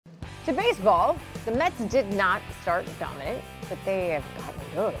To baseball, the Mets did not start dominant, but they have gotten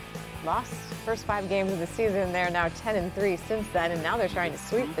good. Lost first 5 games of the season. They're now 10-3 since then, and now they're trying to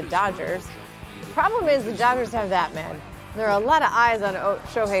sweep the Dodgers. Problem is the Dodgers have that man. There are a lot of eyes on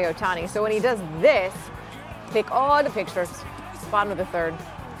Shohei Ohtani, so when he does this, take all the pictures, bottom of the 3rd,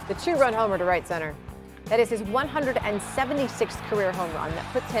 the 2-run homer to right center. That is his 176th career home run. That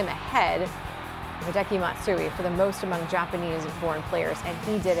puts him ahead of Hideki Matsui for the most among Japanese and foreign players, and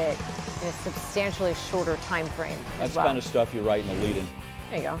he did it in a substantially shorter time frame. That's the kind of stuff you write in the lead-in.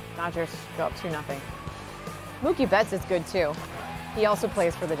 There you go. Dodgers go up 2-0. Mookie Betts is good too. He also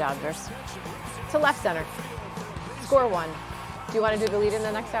plays for the Dodgers. To left center. Score 1. Do you want to do the lead in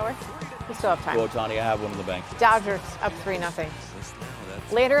the next hour? We still have time. Well, Ohtani, I have one in the bank. Dodgers up 3-0.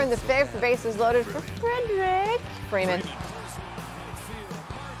 Later in the 5th, the bases loaded for Frederick Freeman.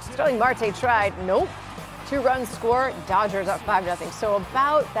 Starling Marte tried. Nope. 2 runs score. Dodgers up 5-0. So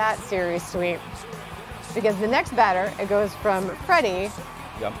about that series sweep. Because the next batter, it goes from Freddie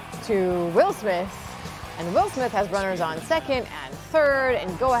to Will Smith. And Will Smith has runners on 2nd and 3rd.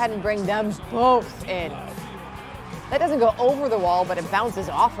 And go ahead and bring them both in. That doesn't go over the wall, but it bounces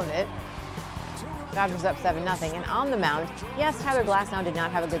off of it. Dodgers up 7-0. And on the mound, yes, Tyler Glasnow did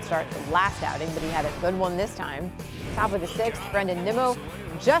not have a good start the last outing, but he had a good one this time. Top of the 6th, Brendan Nimmo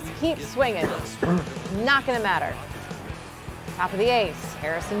just keeps swinging. Not going to matter. Top of the 8th,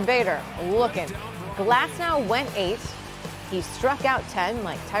 Harrison Bader looking. Glasnow went 8. He struck out 10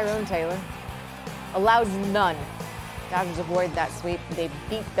 like Tyrone Taylor. Allowed none. Dodgers avoid that sweep. They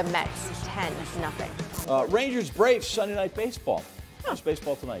beat the Mets 10-0. Rangers Braves Sunday Night Baseball. How's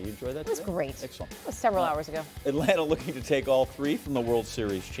baseball tonight? You enjoy that? It was great. Excellent. It was several hours ago. Atlanta looking to take all 3 from the World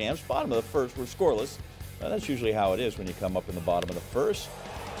Series champs. Bottom of the 1st were scoreless. That's usually how it is when you come up in the bottom of the 1st.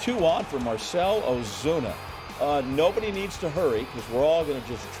 2 on for Marcell Ozuna. Nobody needs to hurry because we're all going to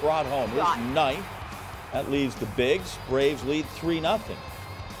just trot home. Here's 9th. That leads the Bigs. Braves lead 3-0.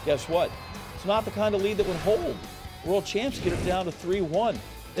 Guess what? It's not the kind of lead that would hold. World champs get it down to 3-1.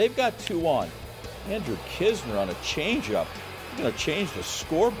 They've got 2 on. Andrew Kisner on a changeup. He's going to change the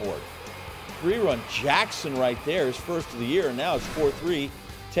scoreboard. 3-run Jackson right there, his first of the year, and now it's 4-3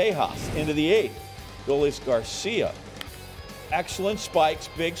 Tejas into the 8th. Dolis Garcia. Excellent spikes,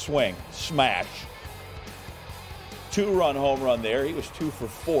 big swing, smash. 2-run home run there. He was 2 for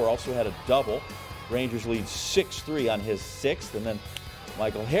 4, also had a double. Rangers lead 6-3 on his 6th, and then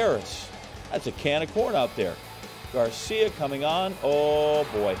Michael Harris. That's a can of corn out there. Garcia coming on. Oh,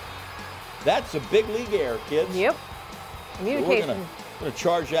 boy. That's a big league error, kids. Yep. Communication. So we're going to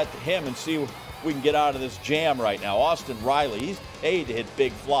charge that to him and see if we can get out of this jam right now. Austin Riley, he's paid to hit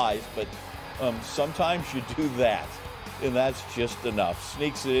big flies, but sometimes you do that, and that's just enough.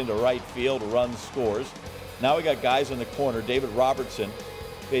 Sneaks it into right field, runs, scores. Now we got guys in the corner. David Robertson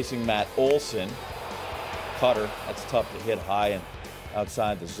facing Matt Olson. Cutter, that's tough to hit high and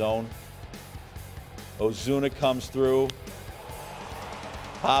outside the zone. Ozuna comes through.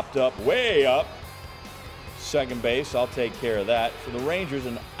 Popped up, way up. Second base, I'll take care of that. For the Rangers,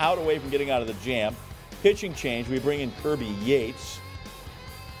 and out away from getting out of the jam. Pitching change, we bring in Kirby Yates.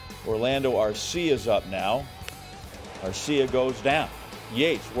 Orlando Arcia's up now. Arcia goes down.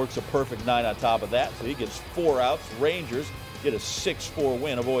 Yates works a perfect 9 on top of that, so he gets 4 outs. Rangers get a 6-4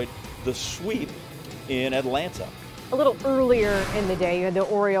 win, avoid the sweep in Atlanta. A little earlier in the day, you had the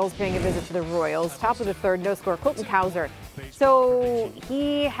Orioles paying a visit to the Royals. Top of the 3rd, no score, Colton Cowser. So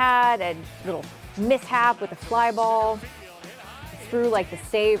he had a little mishap with a fly ball. Threw like the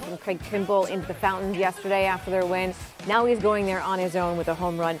save from Craig Kimbrell into the fountains yesterday after their win. Now he's going there on his own with a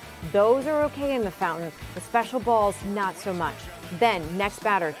home run. Those are okay in the fountain. The special balls, not so much. Then, next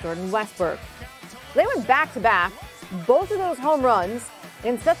batter, Jordan Westburg. They went back-to-back. Both of those home runs.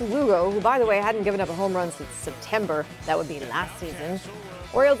 And Seth Lugo, who, by the way, hadn't given up a home run since September. That would be last season.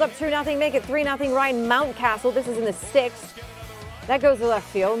 Orioles up 2-0, make it 3-0. Ryan Mountcastle, this is in the 6th. That goes to left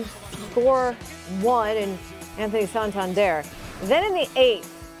field. Score 1, and Anthony Santander. Then in the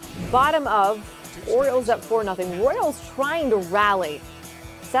 8th, bottom of, Orioles up 4-0. Royals trying to rally.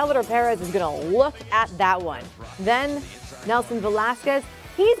 Salvador Perez is going to look at that one. Then Nelson Velasquez,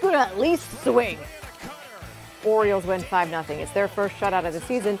 he's going to at least swing. Orioles win 5-0. It's their first shutout of the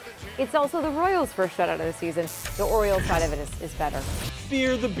season. It's also the Royals' first shutout of the season. The Orioles side of it is better.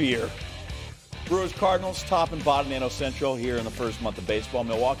 Fear the beer. Brewers Cardinals top and bottom NL Central here in the first month of baseball.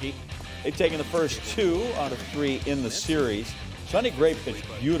 Milwaukee, they've taken the first 2 out of 3 in the series. Sonny Gray pitched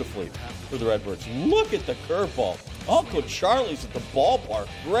beautifully for the Redbirds. Look at the curveball. Uncle Charlie's at the ballpark.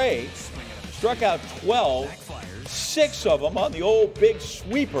 Gray struck out 12, 6 of them on the old big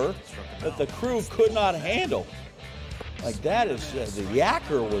sweeper that the crew could not handle. Like that is, the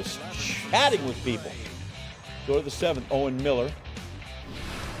Yacker was chatting with people. Go to the 7th, Owen Miller.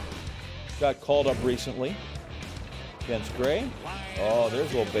 Got called up recently against Gray. Oh,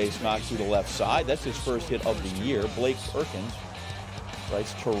 there's a little base knock to the left side. That's his first hit of the year. Blake Perkins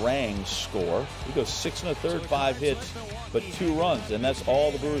writes Terang's score. He goes 6 1/3, 5 hits, but 2 runs, and that's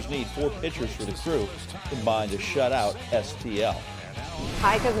all the Brewers need. 4 pitchers for the crew combined to shut out STL.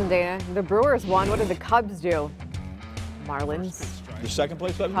 Hi, Cousin Dana. The Brewers won. What did the Cubs do? Marlins. The second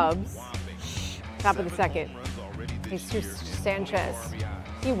place, Cubs. Top of the second. Jesus Sanchez.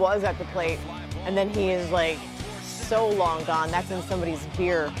 He was at the plate, and then he is like so long gone. That's in somebody's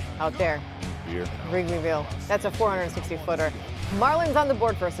beer out there. Beer. Wrigleyville. That's a 460-footer. Marlins on the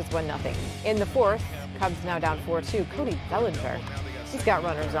board first. It's 1-0. In the 4th, Cubs now down 4-2. Cody Bellinger. He's got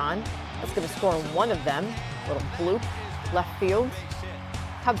runners on. That's going to score one of them. Little bloop. Left field.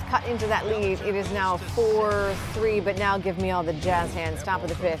 Cubs cut into that lead. It is now 4-3, but now give me all the Jazz hands. Top of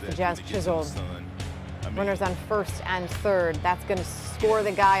the 5th, the Jazz chiseled. Runners on 1st and 3rd. That's going to score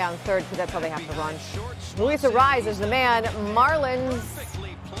the guy on 3rd because that's how they have to run. Luis Arraez is the man. Marlins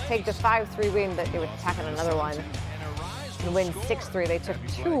take the 5-3 win, but they were attacking another one. And win 6-3. They took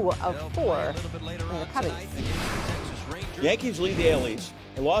 2 of 4 from the Cubbies. Yankees lead the AL East.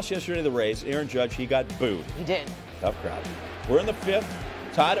 They lost yesterday to the Rays. Aaron Judge, he got booed. He did. Tough crowd. We're in the 5th.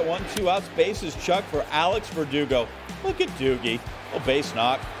 Tied at 1, 2 outs. Bases Chuck for Alex Verdugo. Look at Doogie. Oh, base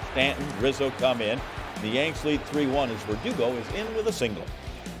knock. Stanton, Rizzo come in. The Yanks lead 3-1 as Verdugo is in with a single.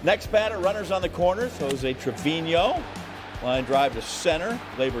 Next batter, runners on the corners. Jose Trevino. Line drive to center.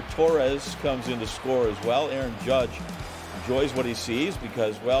 Gleyber Torres comes in to score as well. Aaron Judge enjoys what he sees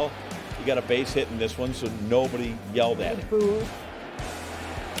because, well, he got a base hit in this one, so nobody yelled at him. Boo.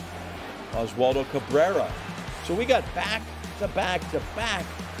 Oswaldo Cabrera. So we got back-to-back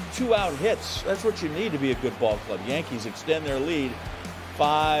 2-out hits. That's what you need to be a good ball club. Yankees extend their lead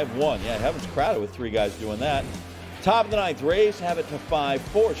 5-1. Yeah, heaven's crowded with 3 guys doing that. Top of the 9th, Rays have it to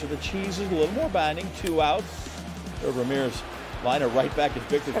 5-4. So the cheese is a little more binding. 2 outs. Ramirez liner right back at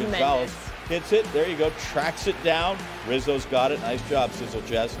Victor Gonzalez. Hits it. There you go. Tracks it down. Rizzo's got it. Nice job, Sizzle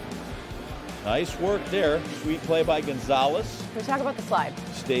Chest. Nice work there. Sweet play by Gonzalez. Can we talk about the slide?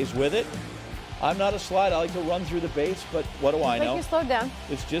 Stays with it. I'm not a slide. I like to run through the base, but what do I know? You slowed down.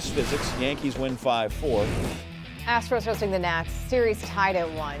 It's just physics. Yankees win 5-4. Astros hosting the Nats. Series tied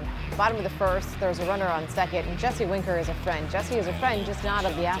at 1. Bottom of the 1st, there's a runner on 2nd, and Jesse Winker is a friend. Jesse is a friend, just not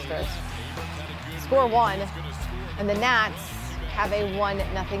of the Astros. Score 1, and the Nats have a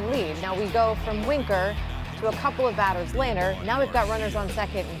 1-0 lead. Now we go from Winker to a couple of batters later. Now we've got runners on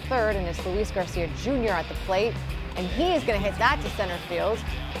 2nd and 3rd, and it's Luis Garcia Jr. at the plate. And he is going to hit that to center field.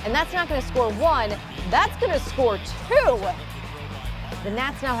 And that's not going to score 1. That's going to score 2. The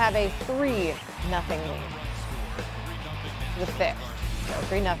Nats now have a 3-0 lead. The 5th. So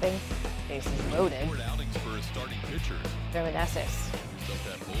 3-0. Bases loaded. Reminiscence.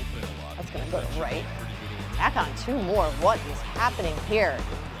 That's going to go to right. Back on 2 more. What is happening here?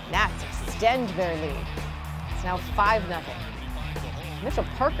 Nats extend their lead. It's now 5-0. Mitchell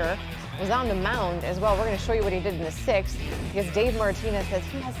Parker was on the mound as well. We're going to show you what he did in the 6th because Dave Martinez says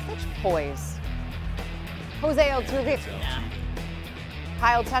he has such poise. Jose Altuve,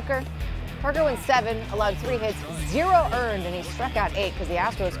 Kyle Tucker. Parker went 7, allowed 3 hits, 0 earned, and he struck out 8 because the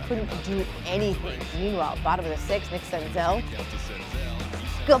Astros couldn't do anything. Meanwhile, bottom of the 6th, Nick Senzel.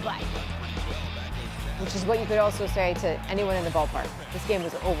 Goodbye. Which is what you could also say to anyone in the ballpark. This game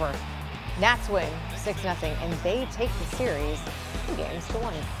was over. Nats win 6-0, and they take the series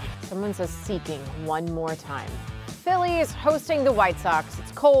 2-1. Someone says seeking one more time. Phillies hosting the White Sox.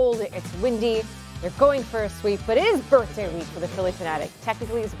 It's cold, it's windy. They're going for a sweep, but it is birthday week for the Philly fanatic.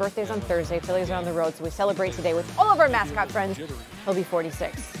 Technically, his birthday's on Thursday. Phillies are on the road, so we celebrate today with all of our mascot friends. He'll be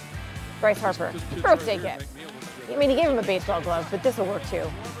 46. Bryce Harper, birthday gift. I mean, he gave him a baseball glove, but this will work too.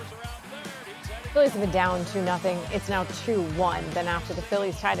 Phillies have been down 2-0. It's now 2-1. Then after the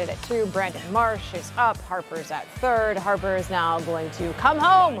Phillies tied it at 2, Brandon Marsh is up. Harper's at 3rd. Harper is now going to come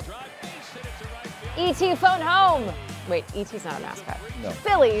home. E.T. phone home. Wait, E.T.'s not a mascot. No.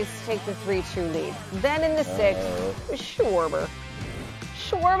 Phillies take the 3-2 lead. Then in the 6th, Schwarber.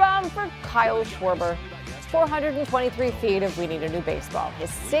 Schwarbomb for Kyle Schwarber. 423 feet of We Need a New Baseball. His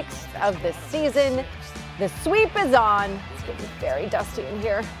 6th of the season. The sweep is on. It's getting very dusty in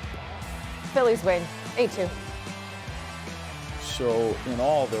here. Phillies win 8-2. So in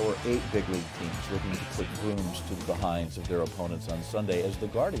all, there were 8 big league teams looking to put brooms to the behinds of their opponents on Sunday as the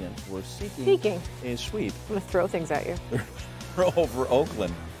Guardians were seeking a sweep. I'm going to throw things at you. Over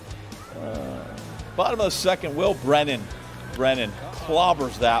Oakland. Bottom of the 2nd, Will Brennan. Brennan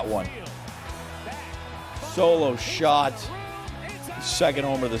clobbers that one. Solo shot. Second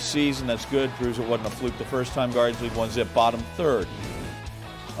homer of the season. That's good. Proves it wasn't a fluke the first time. Guardians lead 1-0, bottom third.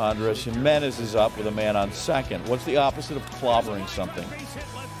 Andres Jimenez is up with a man on second. What's the opposite of clobbering something?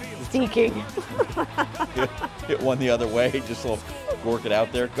 Seeking. Hit one the other way. Just a little work it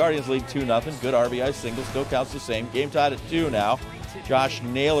out there. Guardians lead 2-0. Good RBI single. Still counts the same. Game tied at 2 now. Josh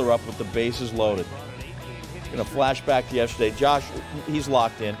Naylor up with the bases loaded. Going to flash back to yesterday. Josh, he's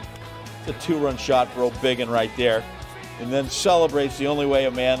locked in. It's a 2-run shot for O'Biggin right there. And then celebrates the only way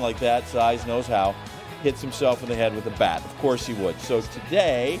a man like that size knows how. Hits himself in the head with a bat. Of course he would. So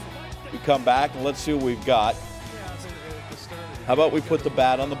today, we come back and let's see what we've got. How about we put the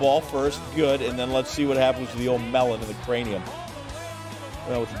bat on the ball first? Good. And then let's see what happens with the old melon in the cranium.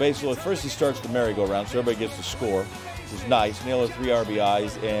 With the bases loaded, first he starts the merry-go-round, so everybody gets to score. This is nice. Naylor 3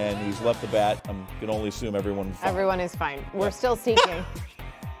 RBIs, and he's left the bat. I can only assume everyone is fine. Everyone is fine. We're still seeking.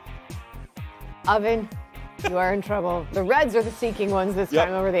 Oven, you are in trouble. The Reds are the seeking ones this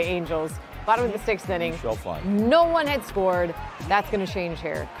time over the Angels. Bottom of the 6th inning. No one had scored. That's going to change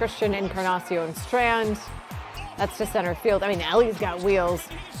here. Christian Encarnacion Strand. That's to center field. I mean, Ellie's got wheels.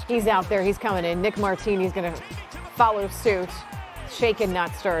 He's out there. He's coming in. Nick Martini's going to follow suit. Shaken,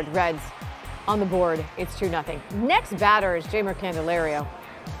 not stirred. Reds on the board. It's 2-0. Next batter is Jeimer Candelario,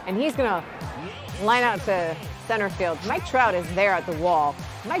 and he's going to line out to center field. Mike Trout is there at the wall.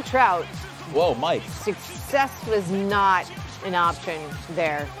 Mike Trout. Whoa, Mike. Success was not an option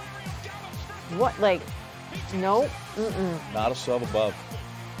there. What, like, nope. Not a sub above.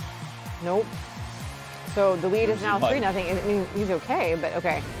 Nope. So the lead is now 3-0. I mean, he's okay, but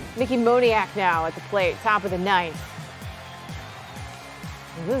okay. Mickey Moniak now at the plate, top of the 9th.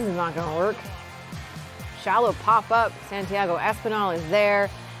 This is not going to work. Shallow pop-up. Santiago Espinal is there.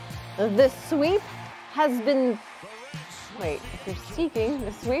 The sweep has been... Wait, if you're seeking,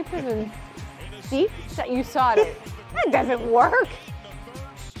 the sweep has been... See? You saw it. That doesn't work.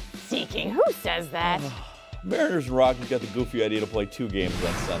 Seeking. Who says that? Mariners and Rockies got the goofy idea to play 2 games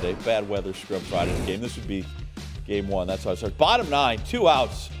on Sunday. Bad weather scrubbed Friday's game. This would be game 1. That's how it starts. Bottom 9, 2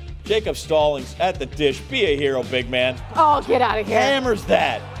 outs. Jacob Stallings at the dish. Be a hero, big man. Oh, get out of here. Hammers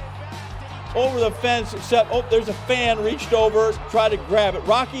that. Over the fence, except, there's a fan reached over, tried to grab it.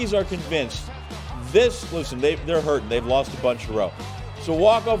 Rockies are convinced. Listen, they're hurting. They've lost a bunch in a row. So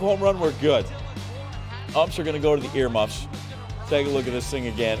walk-off home run, we're good. Umps are going to go to the earmuffs. Take a look at this thing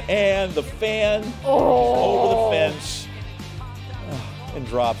again. And the fan over the fence and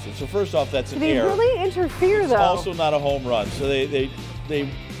drops it. So first off, that's an error. They really interfere, though. It's also not a home run. So they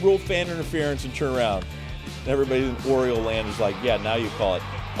rule fan interference and turn around. And everybody in Oriole land is like, yeah, now you call it.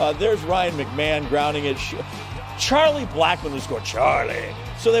 There's Ryan McMahon grounding it. Charlie Blackmon was going, Charlie.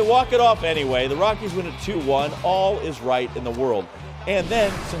 So they walk it off anyway. The Rockies win at 2-1. All is right in the world. And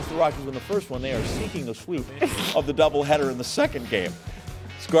then, since the Rockies win the first one, they are seeking a sweep of the doubleheader in the second game.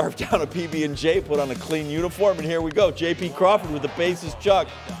 Scarf down a PB&J, put on a clean uniform, and here we go. J.P. Crawford with the bases chucked.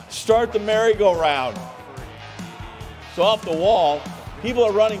 Start the merry-go-round. So off the wall, people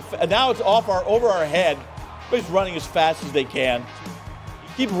are running. Now it's over our head. Everybody's running as fast as they can.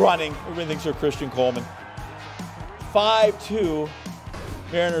 Keep running. Everybody thinks they're Christian Coleman. 5-2.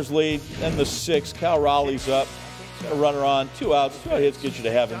 Mariners lead. Then the 6th. Cal Raleigh's up. Got a runner on. 2 outs. 2 hits get you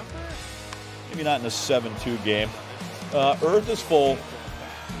to heaven. Maybe not in a 7-2 game. Earth is full.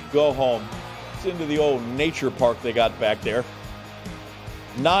 Go home. It's into the old nature park they got back there.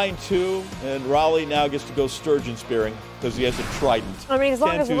 9-2, and Raleigh now gets to go sturgeon spearing because he has a trident. I mean, as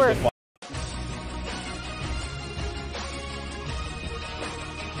long as we're